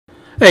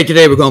Hey,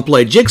 today we're going to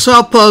play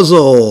Jigsaw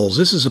Puzzles.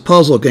 This is a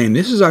puzzle game.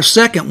 This is our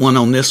second one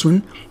on this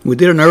one. We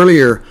did an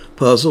earlier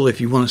puzzle.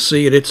 If you want to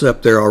see it, it's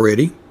up there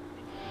already.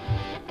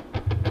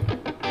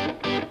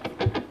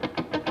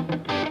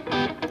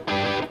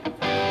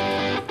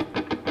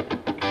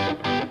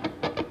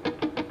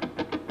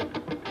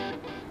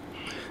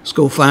 Let's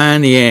go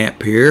find the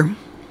app here.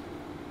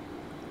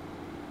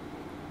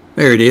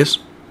 There it is.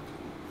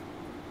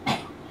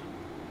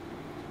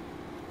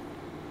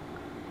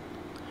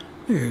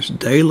 There's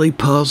daily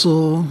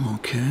puzzle.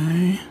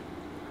 Okay.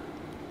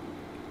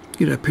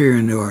 Get up here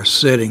into our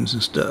settings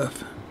and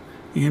stuff.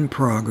 In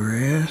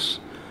progress.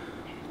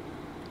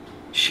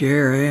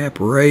 Share app,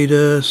 rate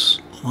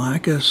us,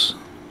 like us.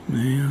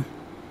 Yeah.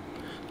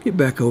 Get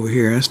back over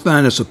here. Let's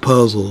find us a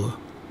puzzle to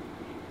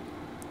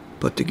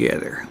put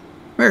together.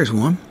 There's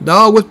one.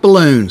 Dog with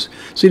balloons.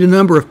 See the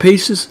number of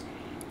pieces?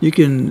 You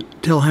can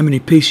tell how many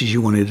pieces you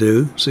want to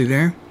do. See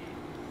there?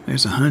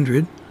 There's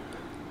 100.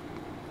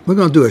 We're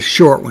going to do a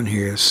short one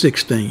here,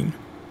 16.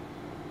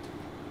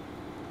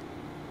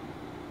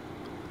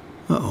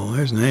 Uh-oh,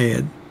 there's an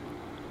ad.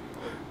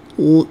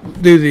 We'll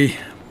do the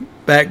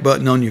back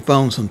button on your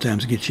phone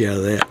sometimes to get you out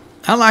of that.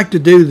 I like to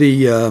do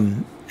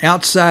the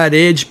outside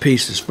edge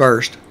pieces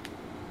first.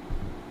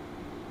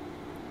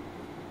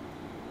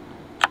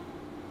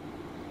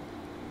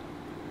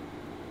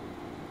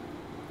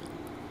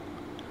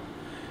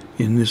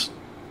 In this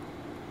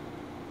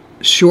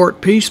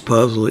short piece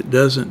puzzle, it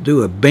doesn't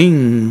do a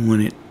bing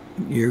when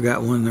you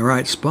got one in the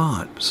right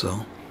spot,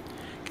 so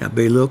got to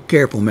be a little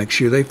careful, make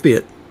sure they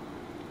fit.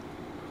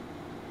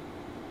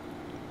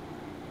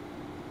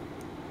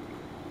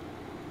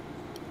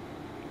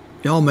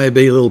 Y'all may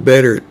be a little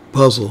better at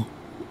puzzle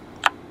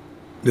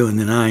doing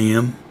than I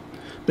am.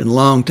 Been a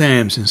long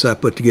time since I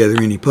put together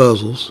any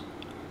puzzles,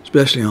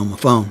 especially on my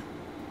phone.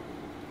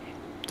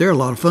 They're a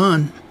lot of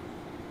fun.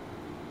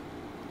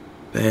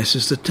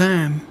 Passes the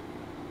time.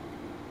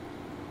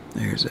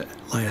 There's that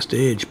last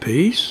edge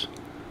piece.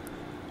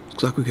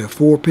 Looks like we got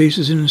 4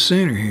 pieces in the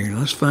center here.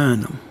 Let's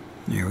find them.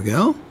 There we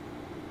go.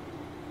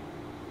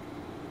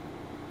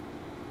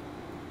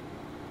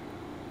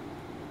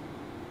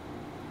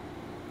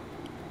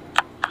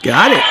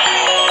 Got it.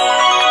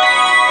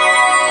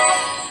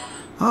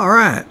 All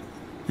right.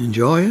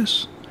 Enjoy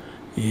us?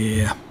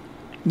 Yeah.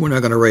 We're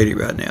not going to rate it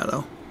right now,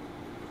 though.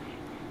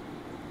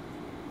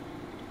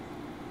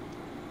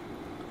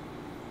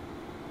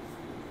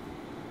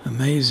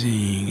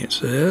 Amazing, it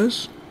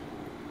says.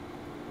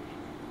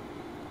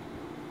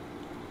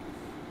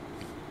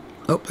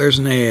 Oh, there's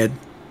an ad.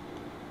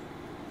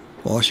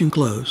 Wash and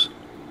close.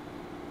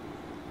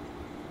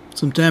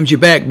 Sometimes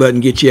your back button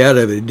gets you out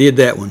of it. It did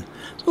that one.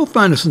 So we'll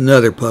find us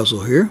another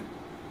puzzle here.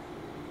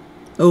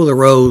 Oh, the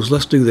rows.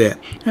 Let's do that.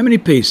 How many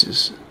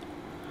pieces?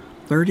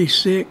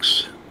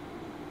 36.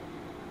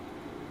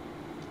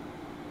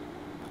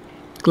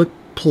 Click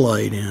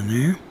play down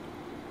there.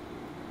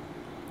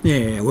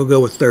 Yeah, we'll go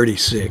with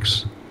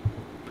 36.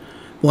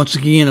 Once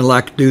again, I'd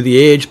like to do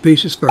the edge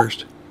pieces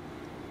first.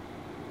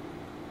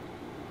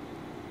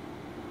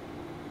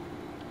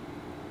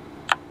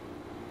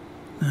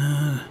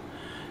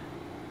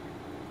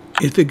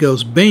 If it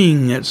goes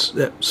bing,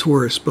 that's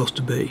where it's supposed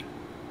to be.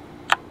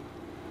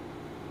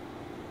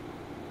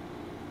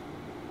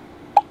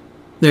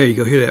 There you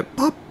go. Hear that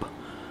pop?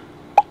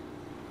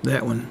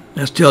 That one.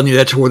 That's telling you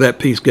that's where that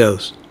piece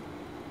goes.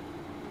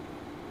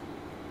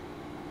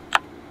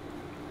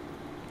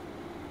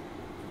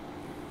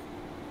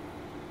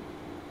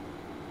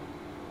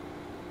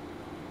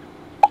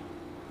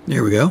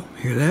 There we go.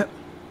 Hear that?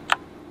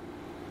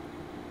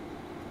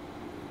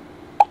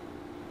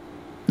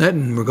 That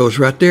one goes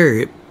right there.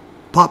 It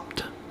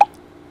popped.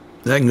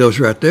 That one goes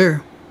right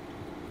there.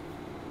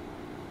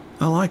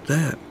 I like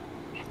that.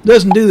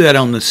 Doesn't do that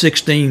on the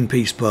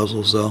 16-piece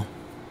puzzles, though.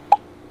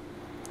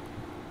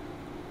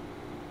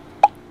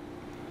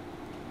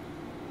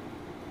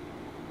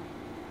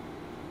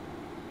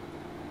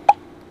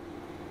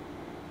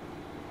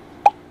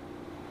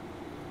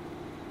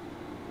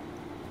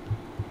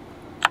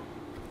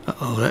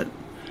 Uh-oh, that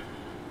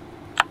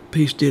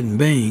piece didn't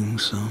bang,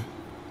 so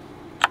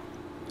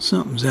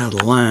something's out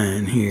of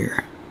line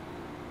here.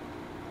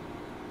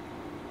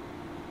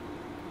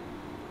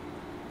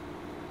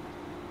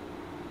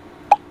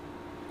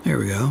 There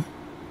we go.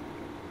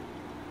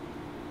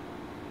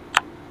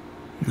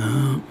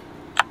 No.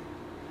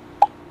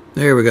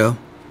 There we go.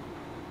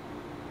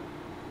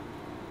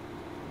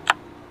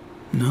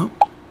 No.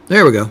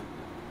 There we go.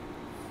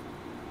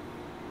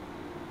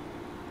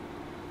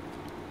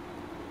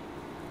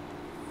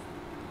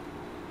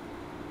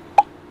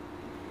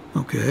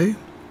 Okay.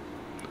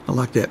 I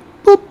like that.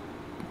 Boop.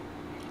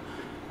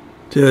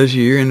 Tells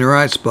you you're in the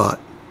right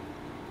spot.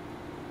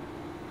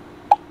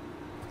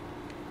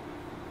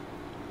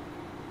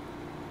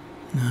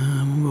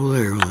 We'll go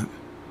there with it.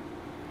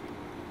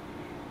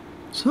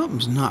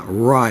 Something's not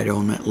right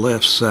on that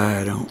left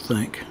side, I don't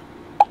think.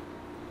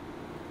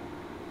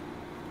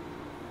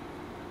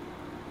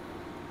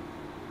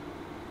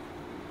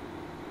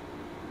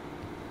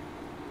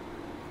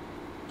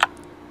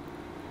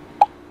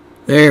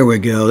 There we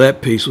go.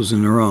 That piece was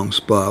in the wrong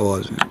spot,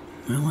 wasn't it?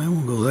 Well, I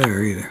won't go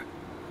there either.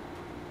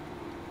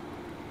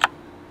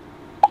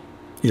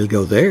 It'll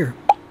go there.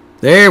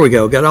 There we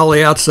go. Got all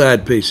the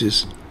outside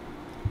pieces.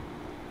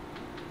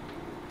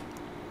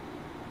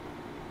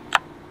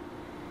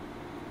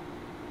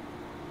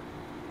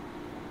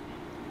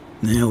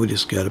 Now we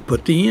just got to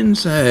put the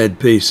inside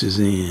pieces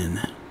in.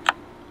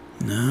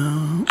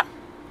 No.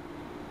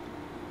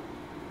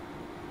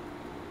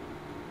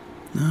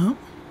 No.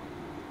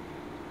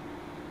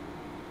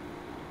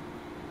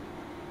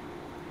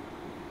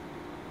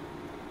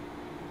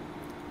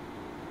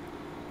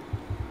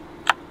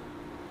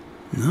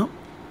 No.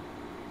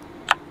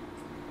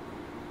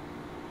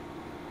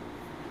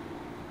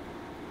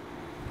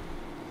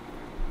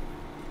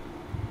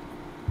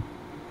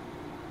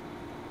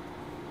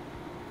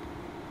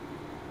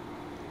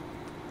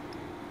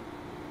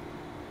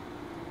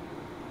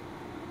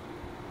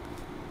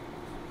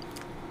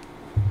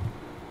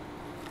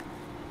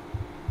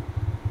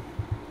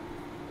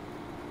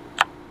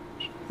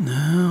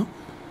 No.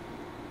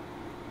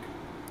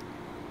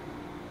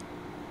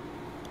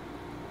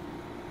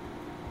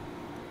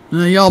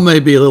 Now, y'all may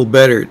be a little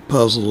better at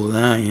puzzles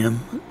than I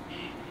am.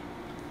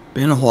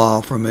 Been a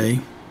while for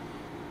me.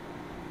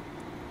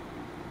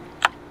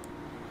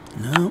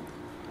 No.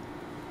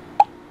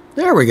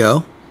 There we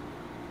go.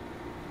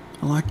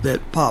 I like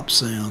that pop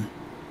sound.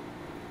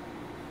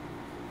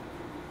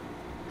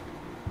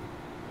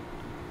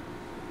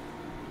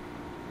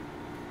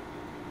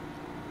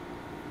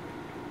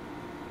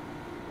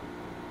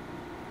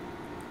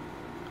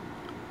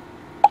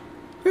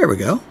 There we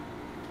go.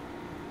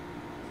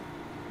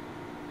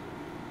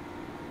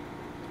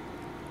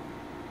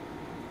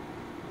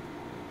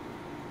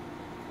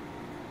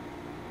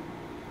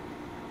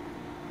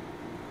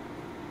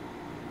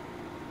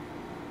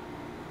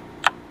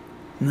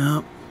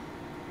 No.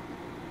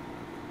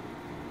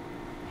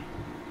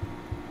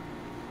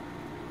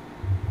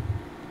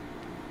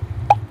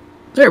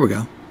 There we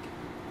go.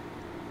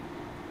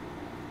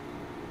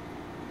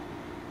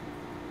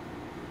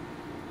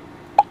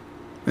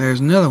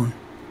 There's another one.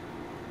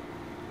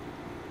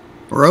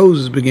 Rose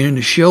is beginning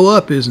to show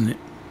up, isn't it?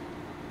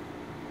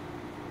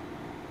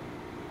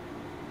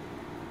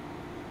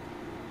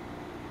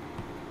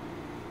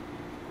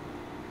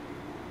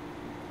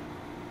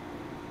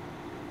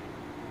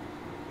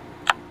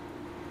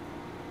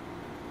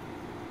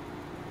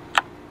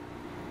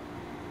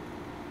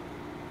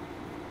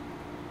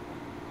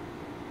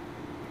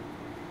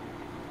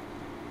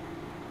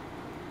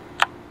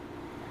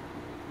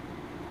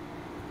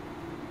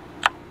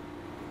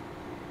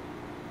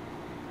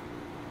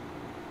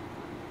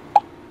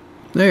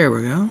 There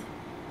we go.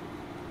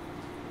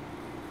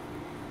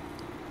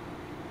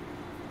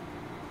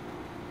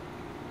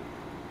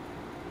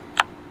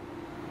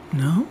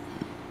 No.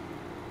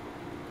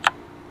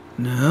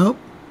 Nope.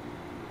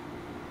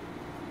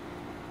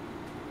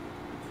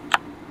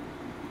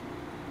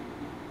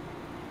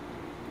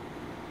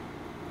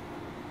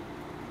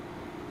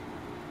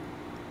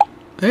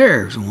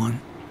 There's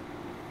one.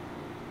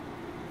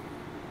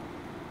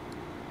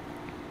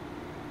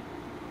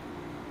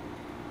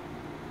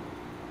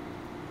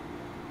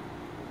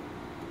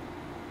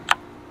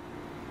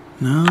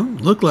 No,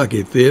 looked like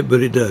it fit,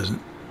 but it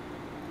doesn't.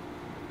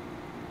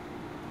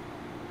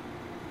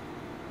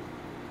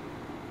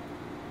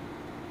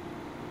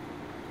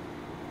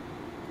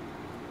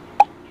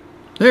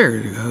 There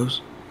it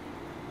goes.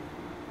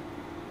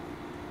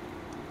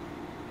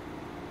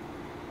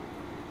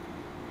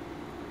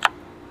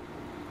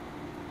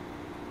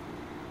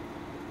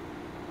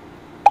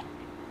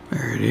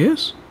 There it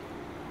is.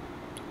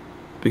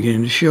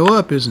 Beginning to show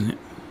up, isn't it?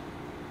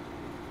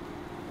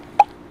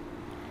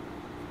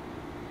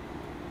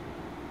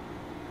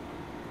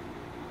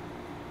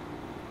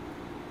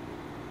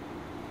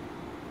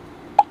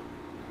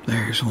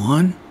 There's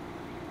one.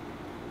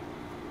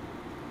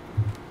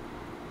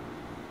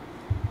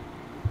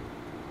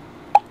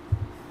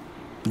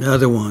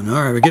 Another one. All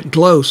right, we're getting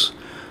close.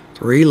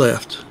 3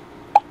 left.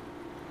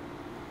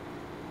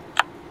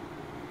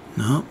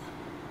 No.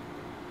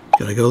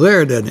 Gotta go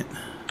there, doesn't it?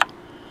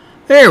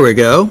 There we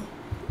go.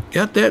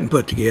 Got that and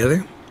put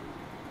together.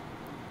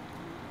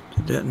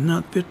 Did that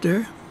not fit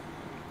there?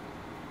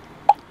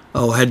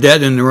 Oh, I had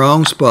that in the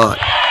wrong spot.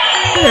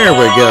 There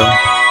we go.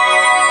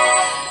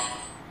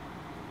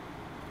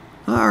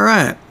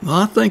 Alright, well,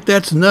 I think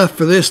that's enough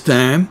for this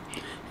time.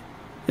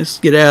 Let's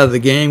get out of the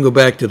game, go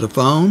back to the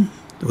phone.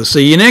 We'll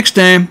see you next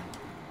time.